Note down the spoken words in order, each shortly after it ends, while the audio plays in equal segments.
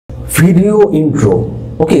Video intro.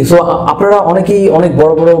 ওকে, so আপনারা অনেকেই অনেক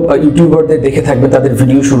বড় বড় ইউটিউবারদের দেখে থাকবেন তাদের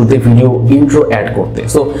ভিডিও শুরুতে ভিডিও ইন্ট্রো অ্যাড করতে।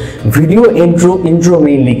 সো ভিডিও ইন্ট্রো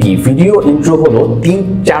মেইনলি কি? ভিডিও ইন্ট্রো হলো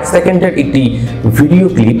 3-4 সেকেন্ডের একটি ভিডিও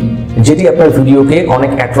ক্লিপ যেটি আপনার ভিডিওকে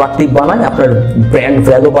অনেক অ্যাট্রাকটিভ বানায়, আপনার ব্র্যান্ড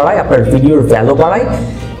ভ্যালু বাড়ায়, আপনার ভিডিওর ভ্যালু বাড়ায়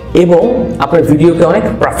এবং আপনার ভিডিওকে অনেক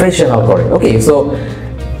প্রফেশনাল করে। ওকে, সো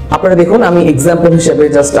আপনারা দেখুন, আমি এক্সাম্পল হিসেবে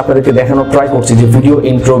জাস্ট আপনাদেরকে দেখানোর ট্রাই করছি যে ভিডিও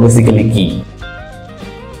ইন্ট্রো বেসিক্যালি কি।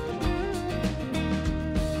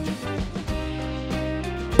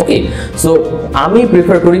 ওকে, সো আমি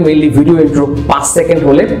প্রিফার করি মেইনলি ভিডিও ইন্ট্রো 5 সেকেন্ড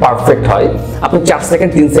হলে পারফেক্ট হয়। আপনি 4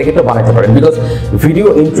 সেকেন্ড 3 সেকেন্ডও বানাতে পারেন, বিকজ ভিডিও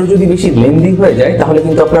ইন্ট্রো যদি বেশি লেন্দি হয়ে যায় তাহলে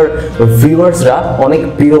কিন্তু আপনার ভিউয়ার্সরা অনেক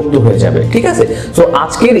বিরক্ত হয়ে যাবে। ঠিক আছে, সো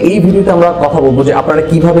আজকের এই ভিডিওতে আমরা কথা বলবো যে আপনারা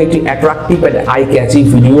কিভাবে একটি attractive and eye catchy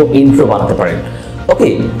video intro বানাতে পারেন। ওকে,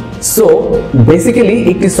 সো বেসিক্যালি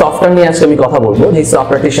একটি সফটওয়্যার নিয়ে আজকে আমি কথা বলবো, যে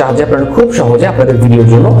সফটওয়্যারটির সাহায্যে আপনারা খুব সহজে আপনাদের ভিডিওর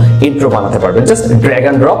জন্য ইন্ট্রো বানাতে পারবেন, just drag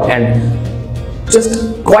and drop and just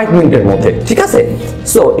কয়েক মিনিটের মধ্যে। ঠিক আছে,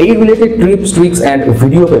 সো এই related tips tricks and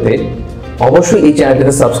video পেতে অবশ্যই এই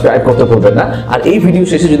চ্যানেলটিকে সাবস্ক্রাইব করতে ভুলবেন না। আর এই ভিডিও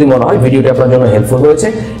শেষে যদি মনে হয় ভিডিওটি আপনার জন্য হেল্পফুল হয়েছে,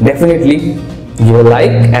 definitely give a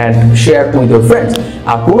like and share with your friends.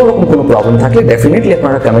 আর কোনো রকম কোনো প্রবলেম থাকলে ডেফিনেটলি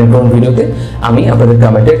আপনারা কমেন্ট করুন ভিডিওতে, আমি আপনাদের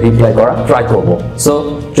কমেন্টে রিপ্লাই করার ট্রাই করব। সো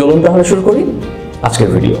চলুন তাহলে শুরু করি আজকের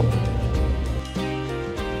ভিডিও।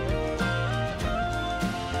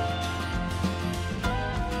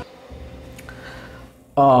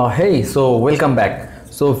 হেই, so welcome back.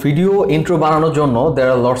 So video intro বানানোর জন্য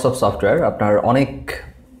দেয়ার আর লটস অফ সফটওয়্যার। আপনার অনেক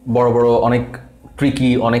বড় বড়, অনেক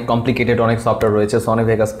ট্রিকি, অনেক কমপ্লিকেটেড অনেক সফটওয়্যার রয়েছে, Sony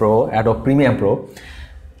Vegas pro, Adobe Premiere Pro.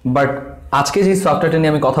 But আজকে যে সফটওয়্যারটা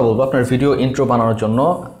নিয়ে আমি কথা বলবো আপনার ভিডিও ইন্ট্রো বানানোর জন্য,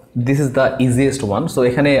 this is the easiest one. So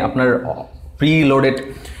এখানে আপনার প্রি লোডেড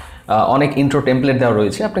অনেক ইন্ট্রো টেমপ্লেট দেওয়া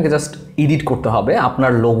রয়েছে, আপনাকে জাস্ট এডিট করতে হবে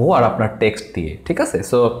আপনার লোগো আর আপনার টেক্সট দিয়ে। ঠিক আছে,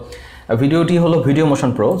 সো ভিডিওটি হলো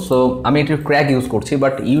Videomotionpro। সো আমি এটির ক্র্যাক ইউজ করছি,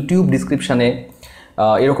 বাট ইউটিউব ডিসক্রিপশানে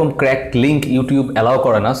এরকম ক্র্যাক লিঙ্ক ইউটিউব অ্যালাউ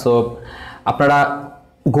করে না। সো আপনারা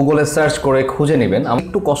গুগলে সার্চ করে খুঁজে নেবেন, আমি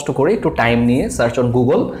একটু কষ্ট করে একটু টাইম নিয়ে সার্চ অন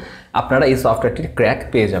গুগল আপনারা এই সফটওয়্যারটির ক্র্যাক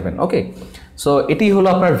পেয়ে যাবেন। ওকে, সো এটি হলো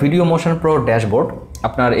আপনার Videomotionpro ড্যাশবোর্ড।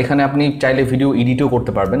 আপনার এখানে আপনি চাইলে ভিডিও এডিটও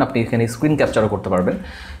করতে পারবেন, আপনি এখানে স্ক্রিন ক্যাপচারও করতে পারবেন।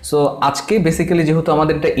 সো আজকে বেসিক্যালি যেহেতু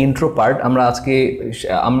আমাদের এটা ইন্ট্রো পার্ট,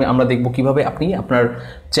 আমরা দেখব কিভাবে আপনি আপনার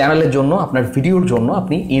চ্যানেলের জন্য, আপনার ভিডিওর জন্য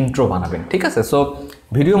আপনি ইন্ট্রো বানাবেন। ঠিক আছে, সো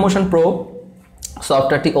Videomotionpro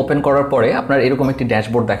সফটওয়্যারটি ওপেন করার পরে আপনার এরকম একটি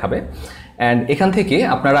ড্যাশবোর্ড দেখাবে। অ্যান্ড এখান থেকে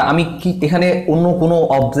আপনারা, আমি কি এখানে অন্য কোনো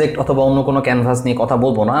অবজেক্ট অথবা অন্য কোনো ক্যানভাস নিয়ে কথা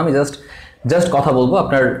বলবো না, আমি জাস্ট কথা বলবো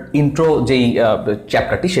আপনার ইন্ট্রো যেই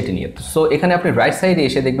চ্যাপ্টারটি সেটি নিয়ে। সো এখানে আপনি রাইট সাইডে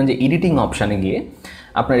এসে দেখবেন যে এডিটিং অপশানে গিয়ে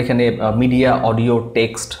আপনার এখানে media, audio,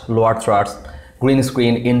 text, lower থ্রাটস, green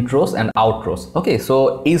screen, ইন্ট্রোস and আউটরোস। Okay, so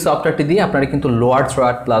এই সফটওয়্যারটি দিয়ে আপনারা কিন্তু লোয়ার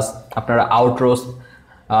থ্রাট প্লাস আপনারা আউটরোস,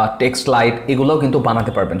 টেক্সট লাইট এগুলোও কিন্তু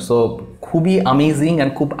বানাতে পারবেন। সো খুবই অ্যামেজিং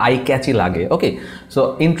অ্যান্ড খুব আই ক্যাচি লাগে। ওকে, সো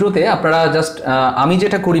ইন্ট্রোতে আপনারা জাস্ট, আমি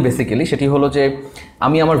যেটা করি বেসিক্যালি সেটি হলো যে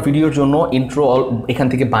আমি আমার ভিডিওর জন্য ইন্ট্রো এখান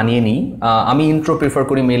থেকে বানিয়ে নিই। আমি ইন্ট্রো প্রিফার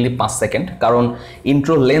করি মেনলি 5 সেকেন্ড, কারণ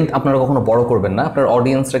ইন্ট্রো লেন্থ আপনারা কখনো বড় করবেন না, আপনার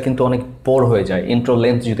অডিয়েন্সরা কিন্তু অনেক বোর হয়ে যায় ইন্ট্রো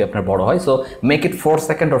লেন্থ যদি আপনার বড় হয়। So make it 4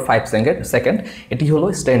 second or 5 second, এটি হলো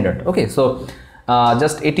স্ট্যান্ডার্ড। ওকে, সো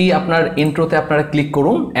জাস্ট এটি আপনার ইন্ট্রোতে আপনারা ক্লিক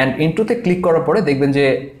করুন, অ্যান্ড ইন্ট্রোতে ক্লিক করার পরে দেখবেন যে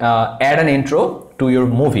add an intro to your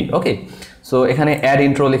movie. Okay, so এখানে অ্যাড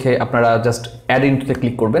ইন্ট্রো লিখে আপনারা জাস্ট অ্যাড ইন্ট্রোতে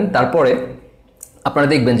ক্লিক করবেন। তারপরে আপনারা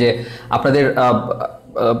দেখবেন যে আপনাদের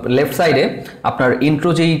লেফট সাইডে আপনার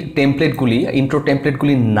ইন্ট্রো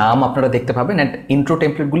টেমপ্লেটগুলির নাম আপনারা দেখতে পাবেন, অ্যান্ড ইন্ট্রো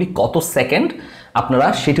টেমপ্লেটগুলি কত সেকেন্ড আপনারা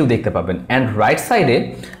সেটিও দেখতে পাবেন। অ্যান্ড রাইট সাইডে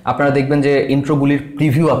আপনারা দেখবেন যে ইন্ট্রোগুলির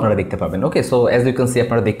প্রিভিউ আপনারা দেখতে পাবেন। ওকে, so as you can see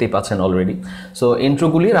আপনারা দেখতেই পাচ্ছেন অলরেডি। সো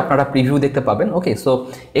ইন্ট্রোগুলির আপনারা প্রিভিউ দেখতে পাবেন। ওকে, সো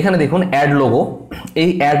এখানে দেখুন অ্যাড লোগো, এই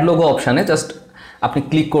অ্যাড লোগো অপশানে জাস্ট আপনি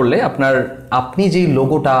ক্লিক করলে আপনি যেই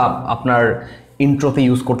লোগোটা আপনার ইন্ট্রোতে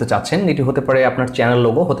ইউজ করতে চাচ্ছেন, এটি হতে পারে আপনার চ্যানেল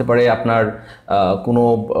লোগো, হতে পারে আপনার কোনো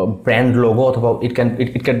ব্র্যান্ড লোগো, অথবা it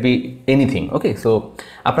can be anything. Okay, so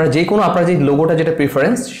আপনার আপনার যে লোগোটা যেটা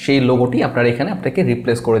প্রিফারেন্স, সেই লোগোটি আপনাকে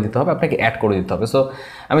রিপ্লেস করে দিতে হবে, আপনাকে অ্যাড করে দিতে হবে। সো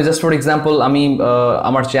আমি জাস্ট ফর এক্সাম্পল আমি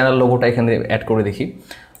আমার চ্যানেল লোগোটা এখানে অ্যাড করে দেখি।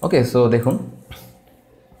 ওকে, সো দেখুন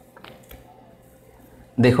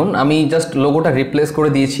আমি জাস্ট লোগোটা রিপ্লেস করে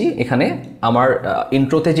দিয়েছি। এখানে আমার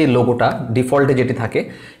ইন্ট্রোতে যে লোগোটা ডিফল্টে যেটি থাকে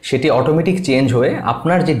সেটি অটোমেটিক চেঞ্জ হয়ে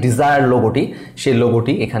আপনার যে ডিজায়ার লোগোটি, সেই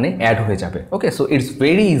লোগোটি এখানে অ্যাড হয়ে যাবে। ওকে, so it's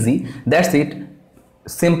very easy, that's it,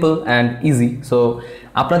 simple and easy. So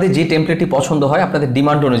আপনাদের যে টেমপ্লেটটি পছন্দ হয় আপনাদের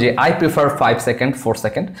ডিমান্ড অনুযায়ী, I prefer 5 second 4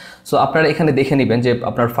 second. So আপনারা এখানে দেখে নেবেন যে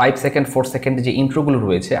আপনার 5 সেকেন্ড 4 সেকেন্ডে যে ইন্ট্রোগুলো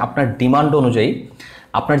রয়েছে আপনার ডিমান্ড অনুযায়ী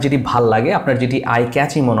আপনার যেটি ভাল লাগে, আপনার যেটি আই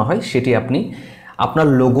ক্যাচি মনে হয় সেটি আপনার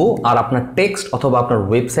লোগো আর আপনার টেক্সট অথবা আপনার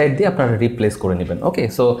ওয়েবসাইট দিয়ে আপনারা রিপ্লেস করে নেবেন। ওকে,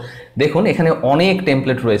 সো দেখুন এখানে অনেক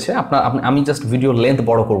টেমপ্লেট রয়েছে। আমি জাস্ট ভিডিও লেন্থ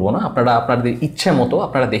বড় করব না, আপনারা আপনাদের ইচ্ছে মতো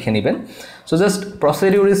আপনারা দেখে নেবেন। So just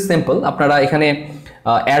procedure is simple. আপনারা এখানে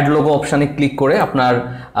অ্যাড লোগো অপশানে ক্লিক করে আপনার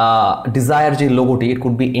ডিজায়ার যে লোগোটি, ইট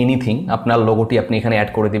কুড বি এনিথিং, আপনার লোগোটি আপনি এখানে অ্যাড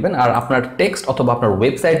করে দিবেন। আর আপনার টেক্সট অথবা আপনার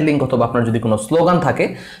ওয়েবসাইট লিঙ্ক অথবা আপনার যদি কোনো স্লোগান থাকে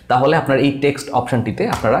তাহলে আপনার এই টেক্সট অপশানটিতে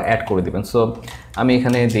আপনারা অ্যাড করে দিবেন। সো আমি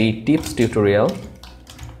এখানে দিই টিপস টিউটোরিয়াল,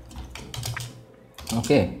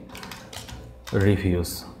 ওকে,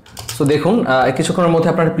 রিভিউস। সো দেখুন কিছুক্ষণের মধ্যে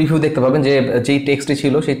আপনারা প্রিভিউ দেখতে পাবেন যে যেই টেক্সটটি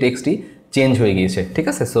ছিল সেই টেক্সটটি চেঞ্জ হয়ে গিয়েছে, ঠিক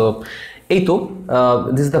আছে। সো এই তো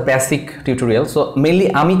this is the basic tutorial. So mainly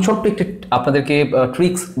আমি ছোট্ট একটি আপনাদেরকে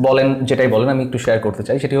ট্রিক্স বলেন, যেটাই বলেন আমি একটু শেয়ার করতে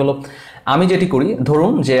চাই। সেটি হলো আমি যেটি করি,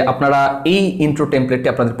 ধরুন যে আপনারা এই ইন্ট্রো টেমপ্লেটটি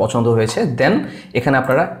আপনাদের পছন্দ হয়েছে, দেন এখানে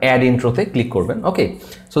আপনারা অ্যাড ইন্ট্রোতে ক্লিক করবেন। ওকে,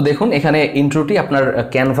 সো দেখুন এখানে ইন্ট্রোটি আপনার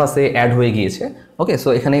ক্যানভাসে অ্যাড হয়ে গিয়েছে। ওকে, সো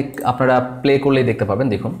এখানে আপনারা প্লে করলেই দেখতে পাবেন,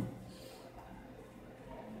 দেখুন।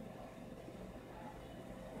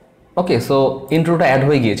 ওকে, সো ইন্ট্রোটা অ্যাড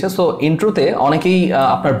হয়ে গিয়েছে। সো ইন্ট্রোতে অনেকেই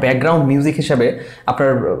আপনার ব্যাকগ্রাউন্ড মিউজিক হিসাবে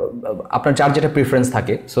আপনার যার যেটা প্রিফারেন্স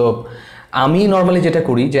থাকে। সো আমি নর্মালি যেটা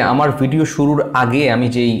করি যে আমার ভিডিও শুরুর আগে আমি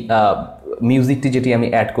যেই মিউজিকটি যেটি আমি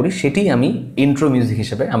অ্যাড করি সেটি আমি ইন্ট্রো মিউজিক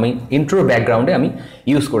হিসেবে আমি ইন্ট্রোর ব্যাকগ্রাউন্ডে আমি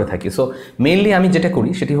ইউজ করে থাকি। সো মেইনলি আমি যেটা করি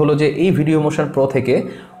সেটি হলো যে এই ভিডিও মোশন প্রো থেকে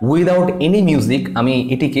উইদাউট এনি মিউজিক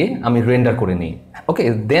এটিকে আমি রেন্ডার করে নিই। ওকে,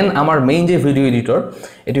 দেন আমার মেইন যে ভিডিও এডিটর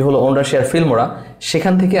এটি হলো ওন্ডারশেয়ার ফিল্মোরা,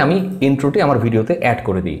 সেখান থেকে আমি ইন্ট্রোটি আমার ভিডিওতে অ্যাড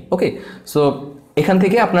করে দিই। ওকে, সো এখান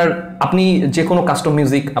থেকে আপনি যে কোনো কাস্টম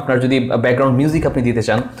মিউজিক, আপনার যদি ব্যাকগ্রাউন্ড মিউজিক আপনি দিতে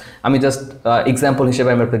চান, আমি জাস্ট এক্সাম্পল হিসেবে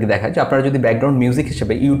আমি আপনাকে দেখাই যে আপনারা যদি ব্যাকগ্রাউন্ড মিউজিক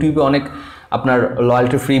হিসেবে ইউটিউবে অনেক আপনার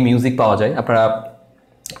লয়্যালটি ফ্রি মিউজিক পাওয়া যায়, আপনারা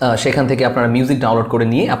সেখান থেকে আপনারা মিউজিক ডাউনলোড করে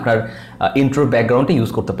নিয়ে আপনার ইন্ট্রোর ব্যাকগ্রাউন্ডে ইউজ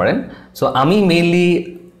করতে পারেন। সো আমি মেইনলি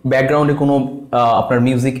ব্যাকগ্রাউন্ডে কোনো আপনার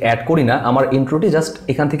মিউজিক অ্যাড করি না, আমার ইন্ট্রোটি জাস্ট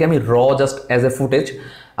এখান থেকে আমি জাস্ট অ্যাজ এ ফুটেজ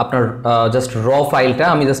আপনার জাস্ট ফাইলটা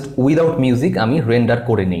আমি জাস্ট উইদাউট মিউজিক আমি রেন্ডার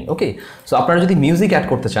করে নিই। ওকে, সো আপনারা যদি মিউজিক অ্যাড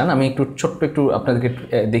করতে চান আমি ছোট্ট একটু আপনাদেরকে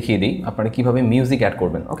দেখিয়ে দিই আপনারা কীভাবে মিউজিক অ্যাড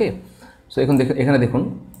করবেন। ওকে, সো এখানে দেখুন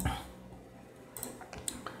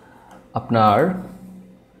আপনার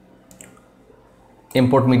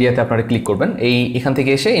ইম্পোর্ট মিডিয়াতে আপনারা ক্লিক করবেন। এখান থেকে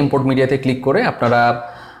এসে ইম্পোর্ট মিডিয়াতে ক্লিক করে আপনারা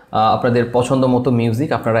আপনাদের পছন্দ মতো মিউজিক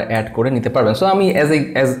আপনারা অ্যাড করে নিতে পারবেন। সো আমি অ্যাজ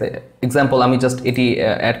এক্সাম্পল আমি জাস্ট এটি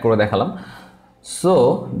অ্যাড করে দেখালাম। সো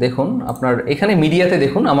দেখুন আপনার এখানে মিডিয়াতে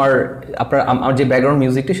দেখুন আমার যে ব্যাকগ্রাউন্ড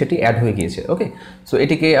মিউজিকটি সেটি অ্যাড হয়ে গিয়েছে। ওকে, সো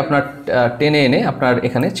এটিকে আপনার টেনে এনে আপনার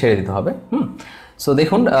এখানে ছেড়ে দিতে হবে। সো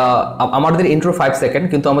দেখুন আমাদের ইন্ট্রো 5 সেকেন্ড,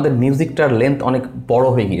 কিন্তু আমাদের মিউজিকটার লেন্থ অনেক বড়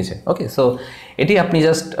হয়ে গিয়েছে। ওকে, সো এটি আপনি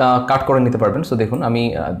জাস্ট কাট করে নিতে পারবেন। সো দেখুন আমি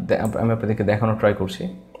আপনাদেরকে দেখানোর ট্রাই করছি।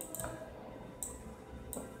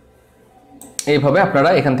 এইভাবে আপনারা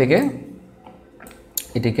এখান থেকে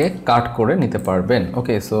এটিকে কাট করে নিতে পারবেন।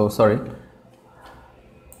 ওকে, সো সরি,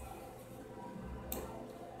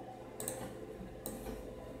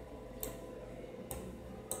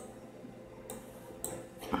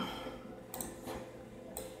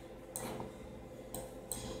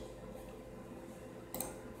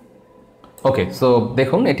 ওকে, সো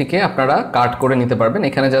দেখুন এটিকে আপনারা কাট করে নিতে পারবেন।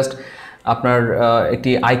 এখানে জাস্ট আপনার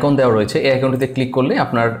একটি আইকন দেওয়া রয়েছে, এই আইকনটিতে ক্লিক করলে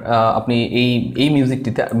আপনি এই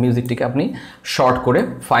মিউজিকটিকে আপনি শর্ট করে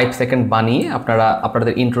 5 সেকেন্ড বানিয়ে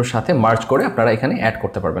আপনাদের ইন্ট্রোর সাথে মার্জ করে আপনারা এখানে অ্যাড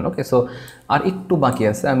করতে পারবেন। ওকে, সো আর একটু বাকি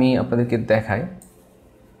আছে, আমি আপনাদেরকে দেখাই।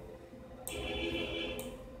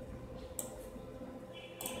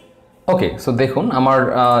 ওকে, সো দেখুন আমার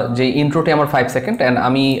যে ইন্ট্রোটি আমার 5 সেকেন্ড অ্যান্ড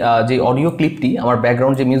আমি যে অডিও ক্লিপটি আমার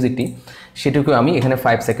ব্যাকগ্রাউন্ড যে মিউজিকটি সেটুকু আমি এখানে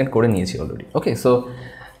 5 সেকেন্ড করে নিয়েছি already. Okay, so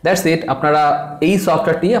that's it. আপনারা এই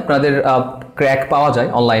সফটওয়্যারটি আপনাদের ক্র্যাক পাওয়া যায়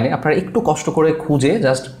অনলাইনে, আপনারা একটু কষ্ট করে খুঁজে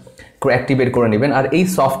জাস্ট ক্র্যাকটি বের করে নেবেন। আর এই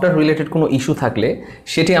সফটওয়্যার রিলেটেড কোনো ইস্যু থাকলে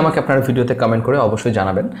সেটি আমাকে আপনারা ভিডিওতে কমেন্ট করে অবশ্যই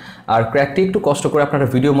জানাবেন। আর ক্র্যাকটি একটু কষ্ট করে আপনারা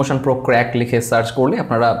ভিডিও মোশন প্রো ক্র্যাক লিখে সার্চ করলে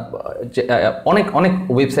আপনারা অনেক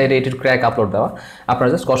ওয়েবসাইটে এটির ক্র্যাক আপলোড দেওয়া, আপনারা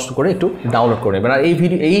জাস্ট কষ্ট করে একটু ডাউনলোড করে নেবেন। আর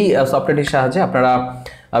এই সফটওয়্যারটির সাহায্যে আপনারা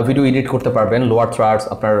ভিডিও এডিট করতে পারবেন, লোয়ার থ্রাডস,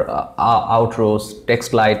 আপনার আউটরোস,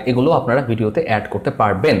 টেক্সট লাইট, এগুলো আপনারা ভিডিওতে অ্যাড করতে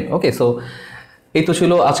পারবেন। ওকে, সো এই তো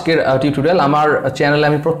ছিল আজকের টিউটোরিয়াল। আমার চ্যানেলে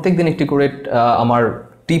আমি প্রত্যেকদিন একটি করে আমার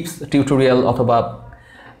টিপস টিউটোরিয়াল অথবা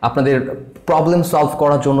আপনাদের প্রবলেম সলভ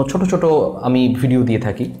করার জন্য ছোট ছোট আমি ভিডিও দিয়ে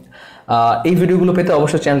থাকি। এই ভিডিওগুলো পেতে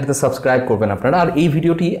অবশ্যই চ্যানেলটিতে সাবস্ক্রাইব করবেন আপনারা। আর এই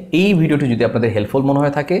ভিডিওটি যদি আপনাদের হেল্পফুল মনে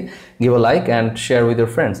হয়ে থাকে, give a like and share with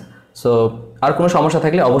your friends. So আর কোনো সমস্যা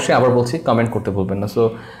থাকলে অবশ্যই আবার বলছি কমেন্ট করতে ভুলবেন না। So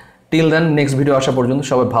till then next video আসা পর্যন্ত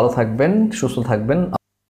সবাই ভালো থাকবেন, সুস্থ থাকবেন।